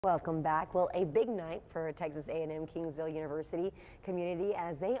Welcome back. Well, a big night for Texas A&M Kingsville University community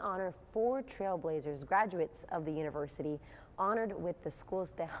as they honor 4 trailblazers, graduates of the university, honored with the school's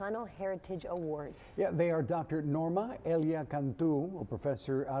Tejano Heritage Awards. Yeah, they are Dr. Norma Elia Cantu, a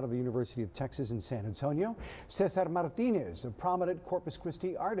professor out of the University of Texas in San Antonio, Cesar Martinez, a prominent Corpus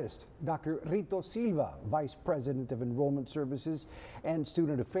Christi artist, Dr. Rito Silva, Vice President of Enrollment Services and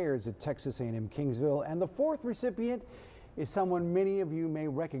Student Affairs at Texas A&M Kingsville, and the 4th recipient is someone many of you may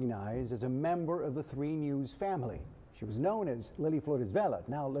recognize as a member of the 3 News family. She was known as Lilly Flores Vela,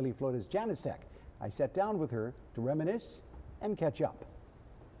 now Lilly Flores Janecek. I sat down with her to reminisce and catch up.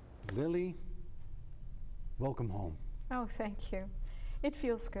 Lilly, welcome home. Oh, thank you. It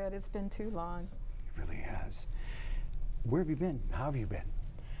feels good. It's been too long. It really has. Where have you been? How have you been?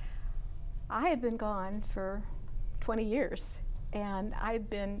 I had been gone for 20 years, and I've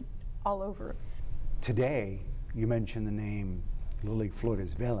been all over. Today, you mentioned the name Lilly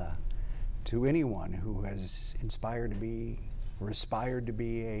Flores Vela. To anyone who has inspired to be or aspired to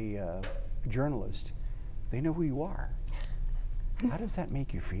be a journalist, they know who you are. How does that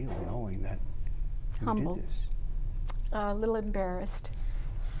make you feel, knowing that you Humble. did this? A little embarrassed,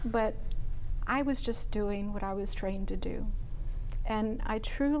 but I was just doing what I was trained to do. And I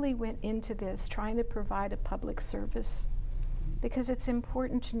truly went into this trying to provide a public service because it's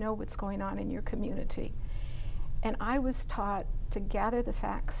important to know what's going on in your community. And I was taught to gather the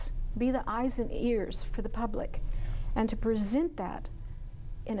facts, be the eyes and ears for the public, and to present that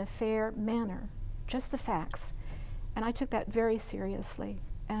in a fair manner, just the facts. And I took that very seriously.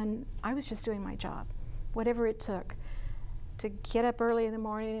 And I was just doing my job, whatever it took. To get up early in the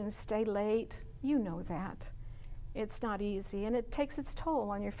morning and stay late, you know that. It's not easy, and it takes its toll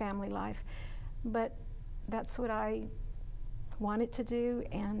on your family life. But that's what I wanted to do,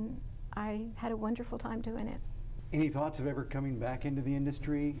 and I had a wonderful time doing it. Any thoughts of ever coming back into the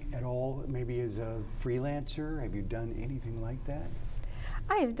industry at all, maybe as a freelancer? Have you done anything like that?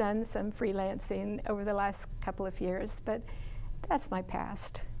 I have done some freelancing over the last couple of years, but that's my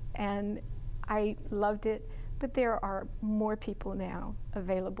past. And I loved it, but there are more people now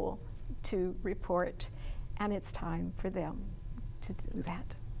available to report, and it's time for them to do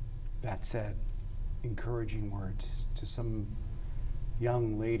that. That said, encouraging words to some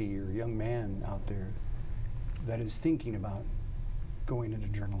young lady or young man out there that is thinking about going into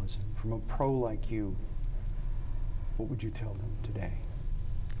journalism, from a pro like you, what would you tell them today?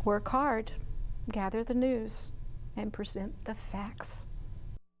 Work hard, gather the news, and present the facts.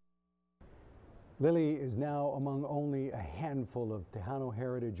 Lilly is now among only a handful of Tejano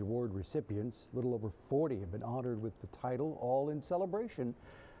Heritage Award recipients. A little over 40 have been honored with the title, all in celebration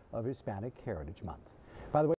of Hispanic Heritage Month. By the way,